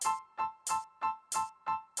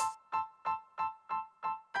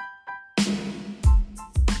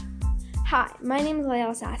Hi, my name is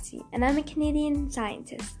Layal Sassi, and I'm a Canadian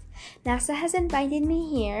scientist. NASA has invited me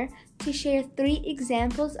here to share 3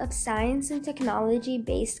 examples of science and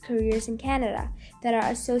technology-based careers in Canada that are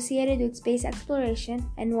associated with space exploration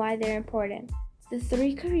and why they're important. The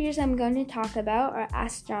 3 careers I'm going to talk about are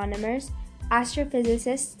astronomers,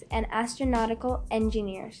 astrophysicists, and astronautical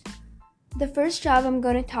engineers. The first job I'm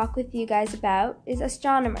going to talk with you guys about is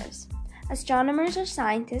astronomers. Astronomers are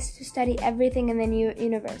scientists who study everything in the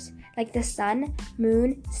universe, like the sun,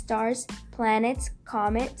 moon, stars, planets,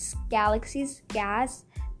 comets, galaxies, gas,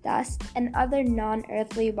 dust, and other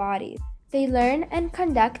non-earthly bodies. They learn and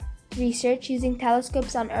conduct research using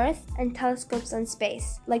telescopes on Earth and telescopes on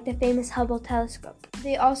space, like the famous Hubble telescope.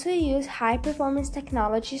 They also use high-performance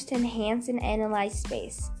technologies to enhance and analyze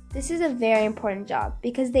space. This is a very important job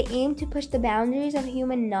because they aim to push the boundaries of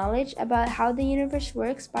human knowledge about how the universe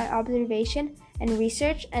works by observation and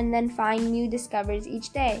research, and then find new discoveries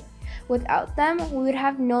each day. Without them, we would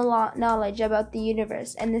have no knowledge about the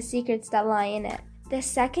universe and the secrets that lie in it. The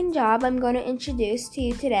second job I'm going to introduce to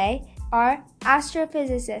you today are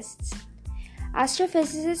astrophysicists.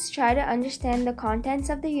 Astrophysicists try to understand the contents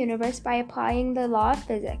of the universe by applying the law of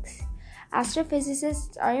physics.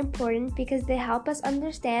 Astrophysicists are important because they help us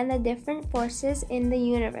understand the different forces in the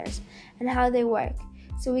universe and how they work,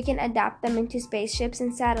 so we can adapt them into spaceships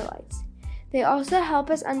and satellites. They also help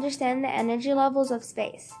us understand the energy levels of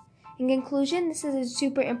space. In conclusion, this is a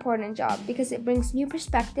super important job because it brings new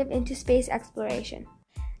perspective into space exploration.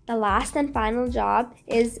 The last and final job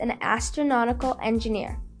is an astronautical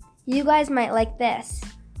engineer. You guys might like this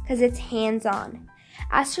because it's hands-on.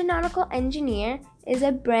 Astronautical engineer is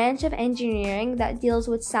a branch of engineering that deals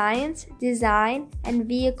with science, design, and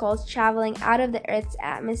vehicles traveling out of the Earth's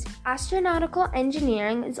atmosphere. Astronautical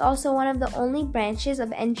engineering is also one of the only branches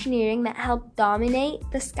of engineering that help dominate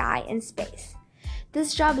the sky and space.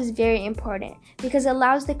 This job is very important because it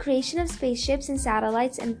allows the creation of spaceships and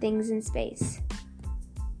satellites and things in space.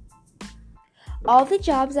 All the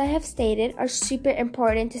jobs I have stated are super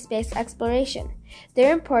important to space exploration.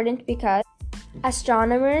 They're important because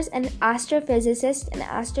astronomers and astrophysicists and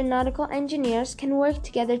astronautical engineers can work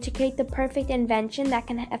together to create the perfect invention that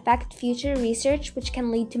can affect future research, which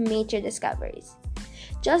can lead to major discoveries.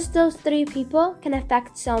 Just those 3 people can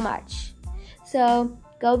affect so much. So,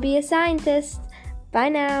 go be a scientist. Bye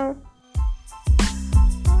now.